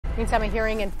Meantime, a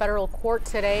hearing in federal court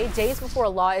today, days before a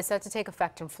law is set to take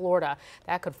effect in Florida.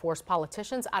 That could force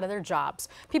politicians out of their jobs.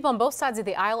 People on both sides of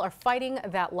the aisle are fighting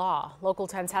that law. Local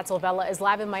 10's Hatzel Vela is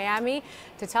live in Miami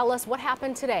to tell us what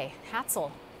happened today.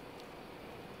 Hatzel.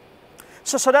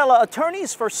 So, Sadella,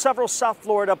 attorneys for several South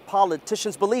Florida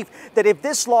politicians believe that if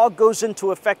this law goes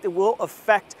into effect, it will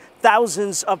affect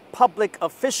thousands of public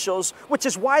officials, which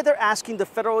is why they're asking the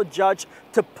federal judge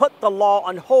to put the law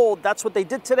on hold. That's what they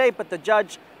did today, but the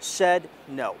judge said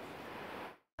no.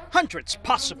 Hundreds,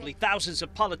 possibly thousands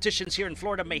of politicians here in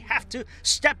Florida may have to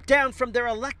step down from their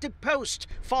elected post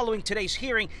following today's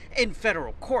hearing in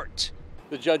federal court.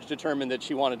 The judge determined that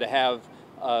she wanted to have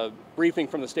a briefing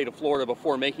from the state of Florida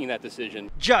before making that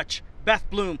decision. Judge Beth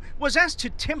Bloom was asked to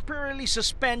temporarily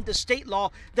suspend the state law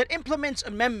that implements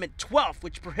Amendment 12,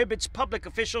 which prohibits public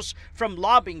officials from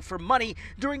lobbying for money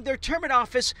during their term in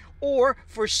office or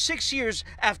for 6 years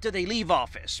after they leave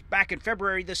office. Back in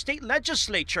February, the state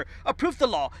legislature approved the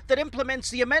law that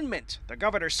implements the amendment. The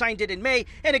governor signed it in May,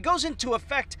 and it goes into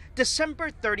effect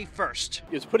December 31st.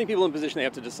 It's putting people in a position they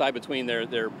have to decide between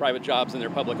their private jobs and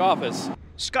their public office.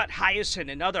 Scott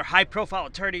Hyacin and other high-profile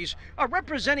attorneys are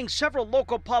representing several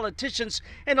local politicians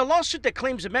in a lawsuit that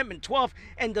claims Amendment 12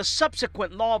 and the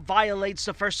subsequent law violates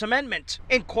the First Amendment.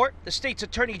 In court, the state's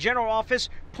Attorney General office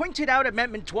pointed out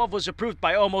Amendment 12 was approved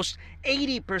by almost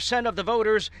 80% of the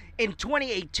voters in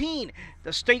 2018.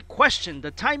 The state questioned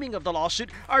the timing of the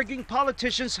lawsuit, arguing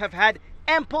politicians have had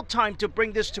ample time to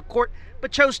bring this to court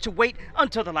but chose to wait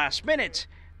until the last minute.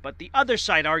 But the other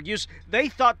side argues they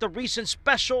thought the recent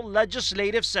special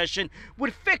legislative session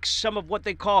would fix some of what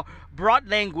they call broad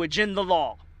language in the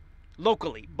law.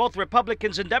 Locally, both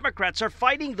Republicans and Democrats are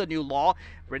fighting the new law.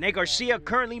 Rene Garcia,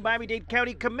 currently Miami-Dade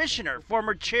County Commissioner,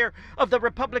 former chair of the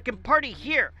Republican Party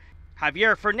here.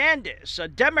 Javier Fernandez, a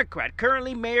Democrat,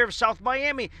 currently mayor of South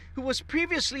Miami, who was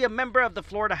previously a member of the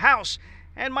Florida House.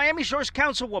 And Miami Shores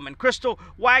Councilwoman Crystal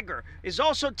Wagger is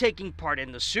also taking part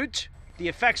in the suit. The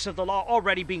effects of the law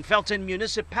already being felt in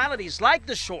municipalities like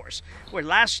the Shores, where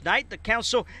last night the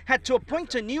council had to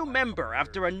appoint a new member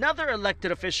after another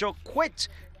elected official quit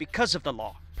because of the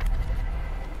law.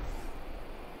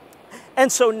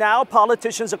 And so now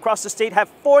politicians across the state have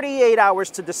 48 hours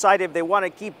to decide if they want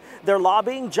to keep their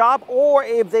lobbying job or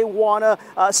if they want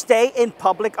to stay in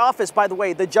public office. By the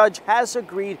way, the judge has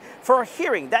agreed for a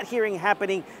hearing. That hearing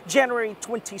happening January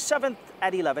 27th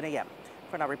at 11 a.m.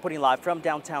 For now, reporting live from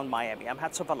downtown Miami, I'm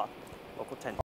Hatzel Vela, Local 10.